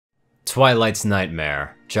Twilight's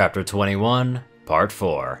Nightmare, Chapter 21, Part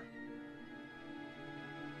 4.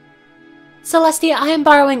 Celestia, I am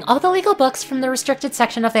borrowing all the legal books from the restricted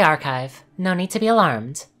section of the archive. No need to be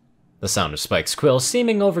alarmed. The sound of Spike's quill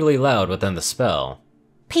seeming overly loud within the spell.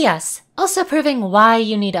 P.S. Also proving why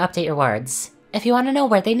you need to update your words. If you want to know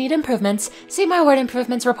where they need improvements, see my Word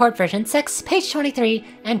Improvements Report version 6, page 23,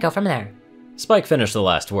 and go from there. Spike finished the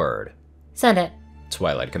last word. Send it.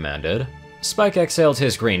 Twilight commanded. Spike exhaled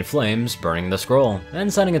his green flames, burning the scroll,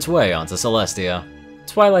 and sending its way onto Celestia.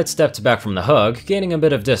 Twilight stepped back from the hug, gaining a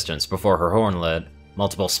bit of distance before her horn lit.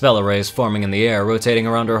 Multiple spell arrays forming in the air, rotating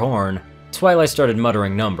around her horn. Twilight started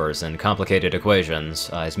muttering numbers and complicated equations,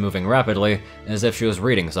 eyes moving rapidly, as if she was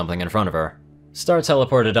reading something in front of her. Star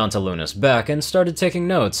teleported onto Luna's back and started taking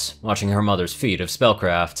notes, watching her mother's feat of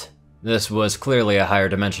spellcraft. This was clearly a higher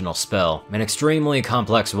dimensional spell, an extremely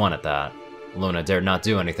complex one at that. Luna dared not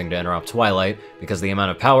do anything to interrupt Twilight, because the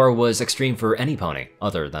amount of power was extreme for any pony,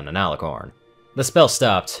 other than an alicorn. The spell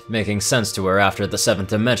stopped, making sense to her after the 7th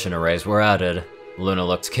dimension arrays were added. Luna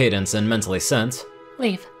looked Cadence and mentally sent,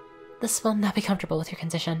 Leave. This will not be comfortable with your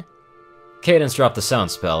condition. Cadence dropped the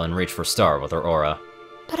sound spell and reached for Star with her aura.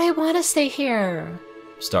 But I want to stay here.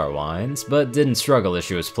 Star whined, but didn't struggle as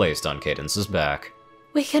she was placed on Cadence's back.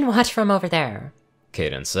 We can watch from over there.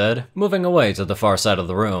 Cadence said, moving away to the far side of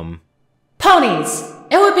the room. Ponies!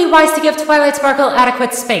 It would be wise to give Twilight Sparkle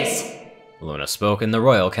adequate space. Luna spoke in the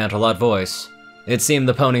royal Canterlot voice. It seemed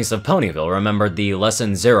the ponies of Ponyville remembered the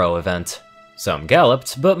Lesson 0 event. Some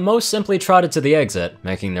galloped, but most simply trotted to the exit,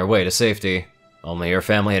 making their way to safety. Only her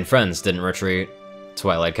family and friends didn't retreat.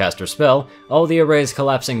 Twilight cast her spell, all the arrays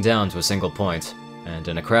collapsing down to a single point, and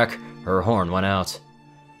in a crack, her horn went out.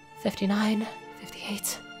 59,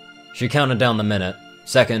 58. She counted down the minute,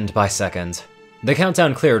 second by second. The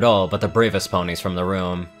countdown cleared all but the bravest ponies from the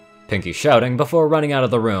room. Pinky shouting before running out of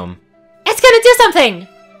the room. It's gonna do something!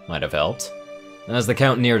 Might have helped. As the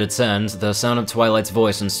count neared its end, the sound of Twilight's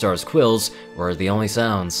voice and Star's quills were the only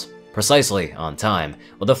sounds. Precisely on time,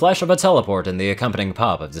 with a flash of a teleport and the accompanying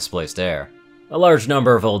pop of displaced air. A large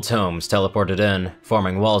number of old tomes teleported in,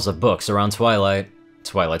 forming walls of books around Twilight.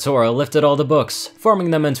 Twilight's aura lifted all the books, forming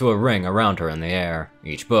them into a ring around her in the air.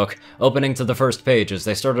 Each book opening to the first page as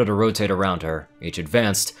they started to rotate around her, each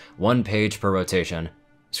advanced, 1 page per rotation.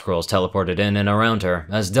 Scrolls teleported in and around her,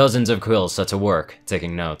 as dozens of quills set to work,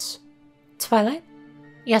 taking notes. Twilight?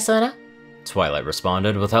 Yes, Luna? Twilight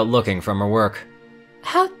responded without looking from her work.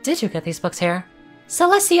 How did you get these books here?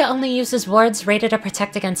 Celestia only uses wards rated to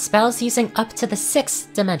protect against spells using up to the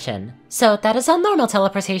 6th dimension. So that is all normal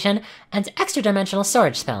teleportation and extra-dimensional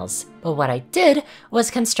storage spells. But what I did was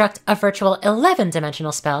construct a virtual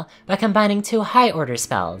 11-dimensional spell by combining 2 high-order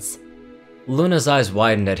spells. Luna's eyes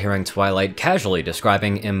widened at hearing Twilight casually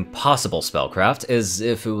describing impossible spellcraft as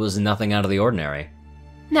if it was nothing out of the ordinary.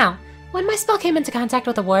 Now, when my spell came into contact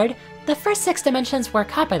with a ward, the first 6 dimensions were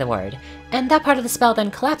caught by the ward, and that part of the spell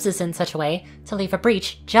then collapses in such a way to leave a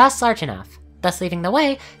breach just large enough, thus leaving the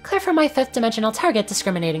way clear for my 5th dimensional target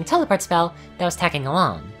discriminating teleport spell that was tagging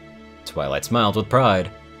along. Twilight smiled with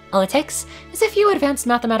pride. All it takes is a few advanced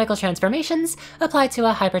mathematical transformations applied to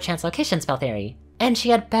a hyper-translocation spell theory. And she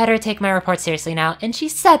had better take my report seriously now, and she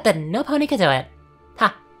said that no pony could do it.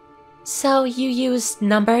 Ha. So you used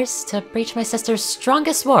numbers to breach my sister's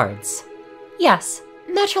strongest wards? Yes.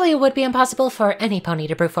 Naturally, it would be impossible for any pony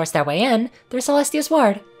to brute force their way in through Celestia's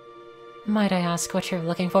ward. Might I ask what you're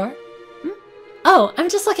looking for? Oh, I'm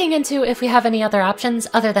just looking into if we have any other options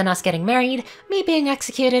other than us getting married, me being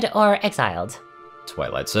executed, or exiled.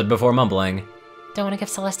 Twilight said before mumbling. Don't want to give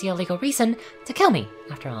Celestia a legal reason to kill me,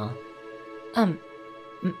 after all.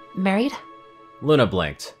 Married? Luna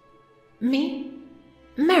blinked. Me?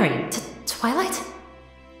 Married to Twilight?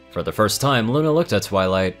 For the first time, Luna looked at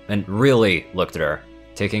Twilight, and really looked at her,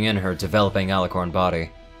 taking in her developing alicorn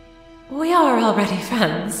body. We are already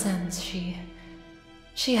friends, and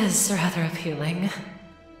she is rather appealing.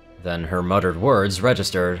 Then her muttered words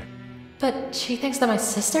registered. But she thinks that my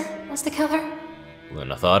sister wants to kill her?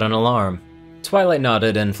 Luna thought in alarm. Twilight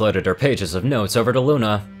nodded and floated her pages of notes over to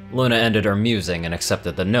Luna. Luna ended her musing and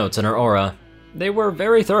accepted the notes in her aura. They were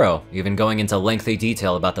very thorough, even going into lengthy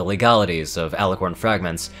detail about the legalities of alicorn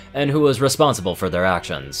fragments and who was responsible for their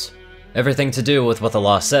actions. Everything to do with what the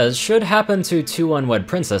law says should happen to 2 unwed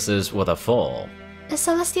princesses with a foal. Is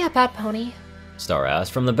Celestia a bad pony? Star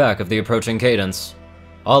asked from the back of the approaching Cadence.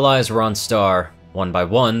 All eyes were on Star. One by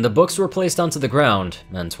one, the books were placed onto the ground,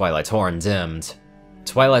 and Twilight's horn dimmed.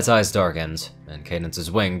 Twilight's eyes darkened, and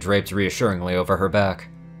Cadence's wing draped reassuringly over her back.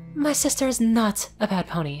 My sister is not a bad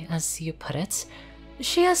pony, as you put it.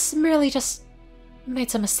 She has merely just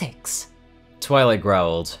made some mistakes. Twilight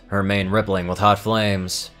growled, her mane rippling with hot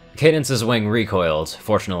flames. Cadence's wing recoiled,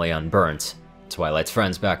 fortunately unburnt. Twilight's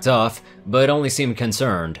friends backed off, but only seemed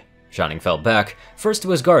concerned. Shining fell back, first to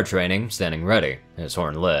his guard training, standing ready, his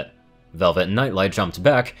horn lit. Velvet and Nightlight jumped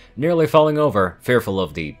back, nearly falling over, fearful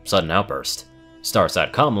of the sudden outburst. Star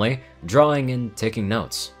sat calmly, drawing and taking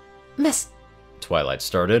notes. Miss... Twilight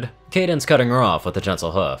started, Cadence cutting her off with a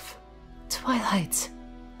gentle hoof. Twilight.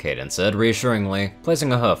 Cadence said reassuringly,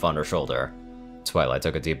 placing a hoof on her shoulder. Twilight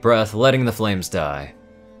took a deep breath, letting the flames die.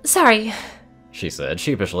 Sorry, She said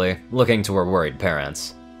sheepishly, looking to her worried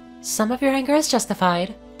parents. some of your anger is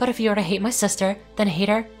justified, but if you are to hate my sister, then hate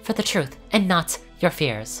her for the truth, and not your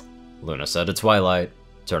fears. Luna said to Twilight.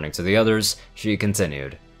 Turning to the others, she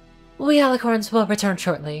continued. We Alicorns will return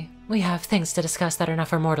shortly. We have things to discuss that are not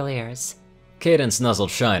for mortal ears. Cadence nuzzled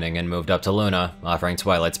Shining and moved up to Luna, offering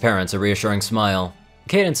Twilight's parents a reassuring smile.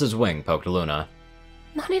 Cadence's wing poked Luna.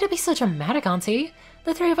 No need to be so dramatic, Auntie.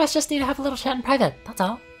 The three of us just need to have a little chat in private, that's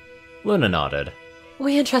all. Luna nodded.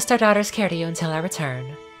 We entrust our daughter's care to you until our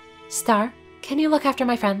return. Star, can you look after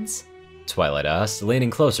my friends? Twilight asked, leaning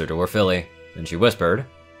closer to her filly. Then she whispered.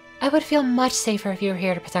 I would feel much safer if you were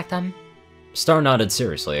here to protect them. Star nodded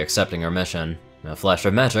seriously, accepting her mission. A flash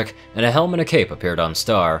of magic, and a helm and a cape appeared on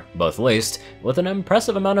Star, both laced, with an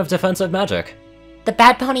impressive amount of defensive magic. The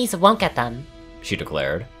bad ponies won't get them, She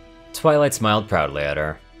declared. Twilight smiled proudly at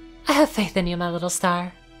her. I have faith in you, my little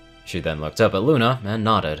Star. She then looked up at Luna and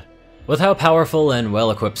nodded. With how powerful and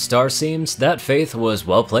well-equipped Star seemed, that faith was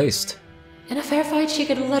well placed. In a fair fight, she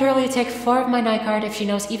could literally take 4 of my night guard if she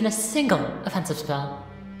knows even a single offensive spell.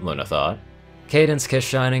 Luna thought. Cadence kissed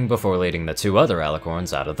Shining before leading the 2 other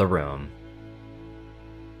Alicorns out of the room.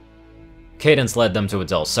 Cadence led them to a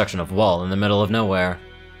dull section of wall in the middle of nowhere.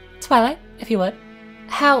 Twilight, if you would.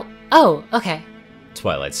 How? Oh, okay.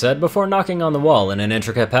 Twilight said before knocking on the wall in an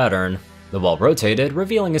intricate pattern. The wall rotated,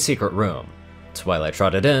 revealing a secret room. Twilight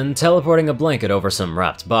trotted in, teleporting a blanket over some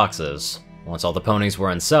wrapped boxes. Once all the ponies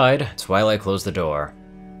were inside, Twilight closed the door.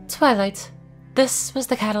 Twilight, this was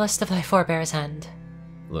the catalyst of thy forebear's hand.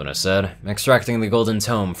 Luna said, extracting the golden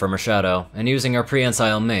tome from her shadow and using her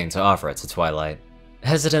prehensile mane to offer it to Twilight.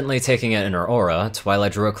 Hesitantly taking it in her aura,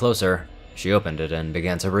 Twilight drew it closer. She opened it and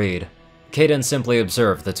began to read. Cadence simply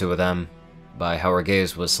observed the 2 of them. By how her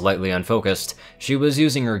gaze was slightly unfocused, she was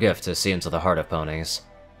using her gift to see into the heart of ponies.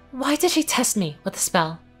 Why did she test me with the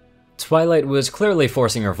spell? Twilight was clearly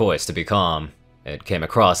forcing her voice to be calm. It came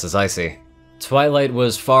across as icy. Twilight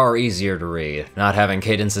was far easier to read, not having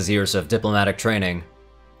Cadence's years of diplomatic training.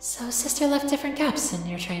 So sister left different gaps in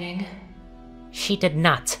your training. She did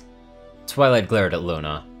not. Twilight glared at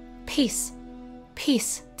Luna. Peace.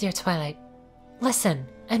 Peace, dear Twilight. Listen,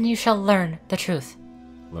 and you shall learn the truth.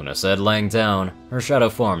 Luna said, laying down. Her shadow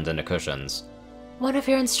formed into cushions. One of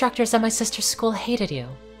your instructors at my sister's school hated you.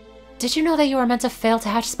 Did you know that you were meant to fail to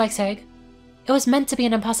hatch Spike's egg? It was meant to be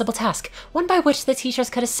an impossible task, one by which the teachers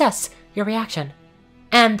could assess your reaction.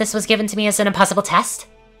 And this was given to me as an impossible test?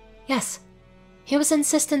 Yes. He was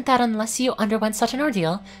insistent that unless you underwent such an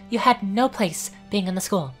ordeal, you had no place being in the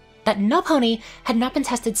school. That no pony had not been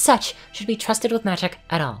tested such should be trusted with magic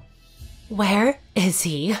at all. Where is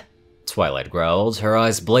he? Twilight growled, her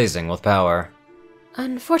eyes blazing with power.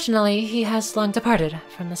 Unfortunately, he has long departed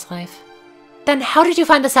from this life. Then how did you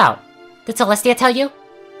find this out? Did Celestia tell you?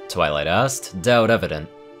 Twilight asked, doubt evident.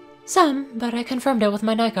 Some, but I confirmed it with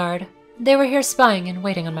my night guard. They were here spying and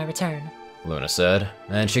waiting on my return. Luna said,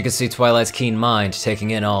 and she could see Twilight's keen mind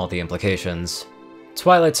taking in all the implications.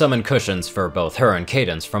 Twilight summoned cushions for both her and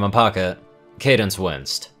Cadence from a pocket. Cadence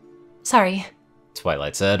winced. Sorry.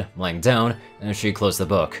 Twilight said, laying down, as she closed the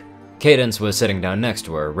book. Cadence was sitting down next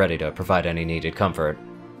to her, ready to provide any needed comfort.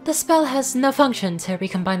 The spell has no function to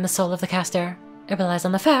recombine the soul of the caster. It relies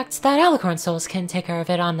on the fact that Alicorn souls can take care of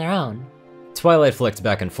it on their own. Twilight flicked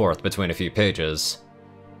back and forth between a few pages.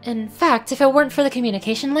 In fact, if it weren't for the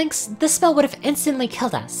communication links, this spell would have instantly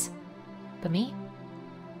killed us. But me?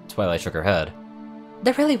 Twilight shook her head.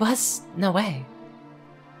 There really was no way.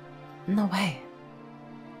 No way.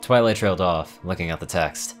 Twilight trailed off, looking at the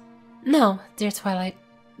text. No, dear Twilight.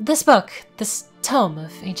 This book, this tome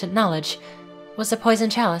of ancient knowledge, was a poison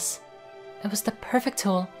chalice. It was the perfect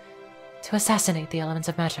tool to assassinate the elements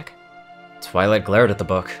of magic. Twilight glared at the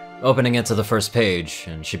book, opening it to the first page,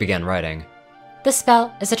 and she began writing. The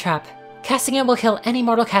spell is a trap. Casting it will kill any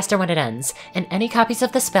mortal caster when it ends, and any copies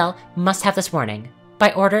of the spell must have this warning.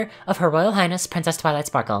 By order of Her Royal Highness Princess Twilight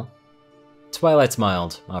Sparkle. Twilight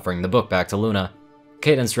smiled, offering the book back to Luna.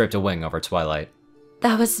 Cadence draped a wing over Twilight.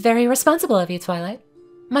 That was very responsible of you, Twilight.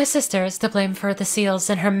 My sister is to blame for the seals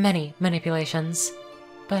and her many manipulations.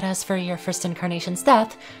 But as for your first incarnation's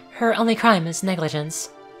death, her only crime is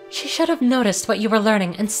negligence. She should have noticed what you were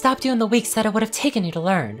learning and stopped you in the weeks that it would have taken you to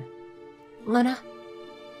learn. Luna,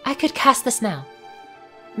 I could cast this now.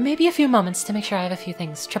 Maybe a few moments to make sure I have a few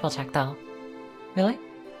things triple-checked, though. Really?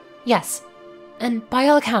 Yes. And by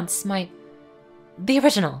all accounts, the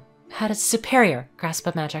original had a superior grasp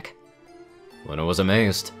of magic. Luna was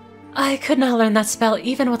amazed. I could not learn that spell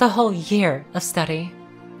even with a whole year of study.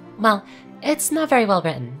 Well, it's not very well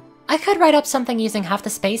written. I could write up something using half the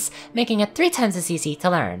space, making it 3 times as easy to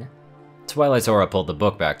learn. Twilight's aura pulled the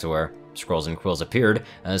book back to her. Scrolls and quills appeared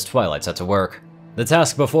as Twilight set to work. The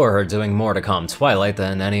task before her doing more to calm Twilight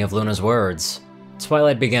than any of Luna's words.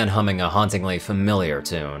 Twilight began humming a hauntingly familiar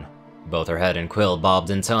tune. Both her head and quill bobbed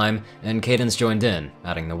in time, and Cadence joined in,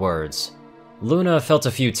 adding the words. Luna felt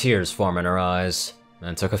a few tears form in her eyes,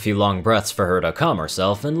 and took a few long breaths for her to calm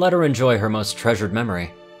herself and let her enjoy her most treasured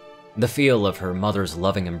memory. The feel of her mother's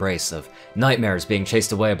loving embrace, of nightmares being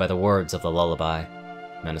chased away by the words of the lullaby.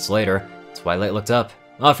 Minutes later, Twilight looked up,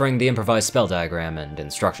 offering the improvised spell diagram and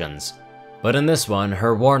instructions. But in this one,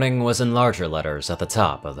 her warning was in larger letters at the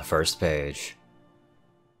top of the first page.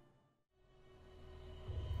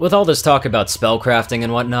 With all this talk about spellcrafting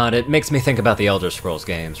and whatnot, it makes me think about the Elder Scrolls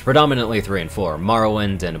games, predominantly 3 and 4,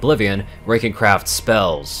 Morrowind and Oblivion, where you can craft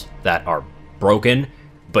spells that are broken,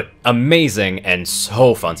 but amazing and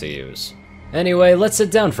so fun to use. Anyway, let's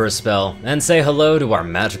sit down for a spell and say hello to our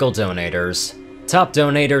magical donators. Top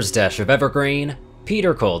donators Dash of Evergreen,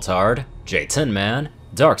 Peter Coulthard, J Tinman,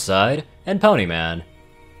 Darkside, and Ponyman.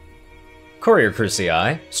 Courier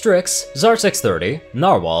Crucii, Strix, Zar630,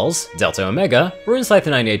 Narwhals, Delta Omega, Runescythe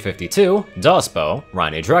 9852, Dospo,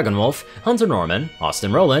 Rhine Dragonwolf, Hunter Norman,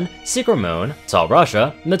 Austin Roland, Secret Moon, Tall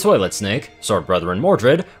Rasha, The Toilet Snake, Sword Brethren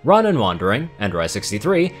Mordred, Ronin Wandering,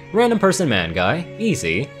 Endrai63, Random Person Man Guy,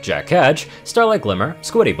 Easy, Jack Cadge, Starlight Glimmer,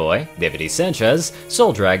 Squiddy Boy, David E. Sanchez,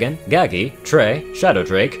 Soul Dragon, Gaggy, Trey, Shadow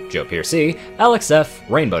Drake, Joe Piercy, Alex F.,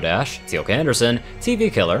 Rainbow Dash, Teal'ca Anderson,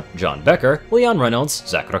 TV Killer, John Becker, Leon Reynolds,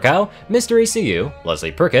 Zach Rokau, Mr. ECU, Leslie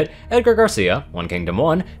Prickett, Edgar Garcia, One Kingdom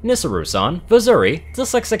 1, Nissa Rusan, Vazuri,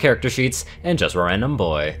 Dyslexic Character Sheets, and Just a Random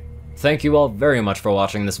Boy. Thank you all very much for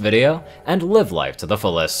watching this video, and live life to the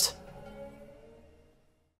fullest.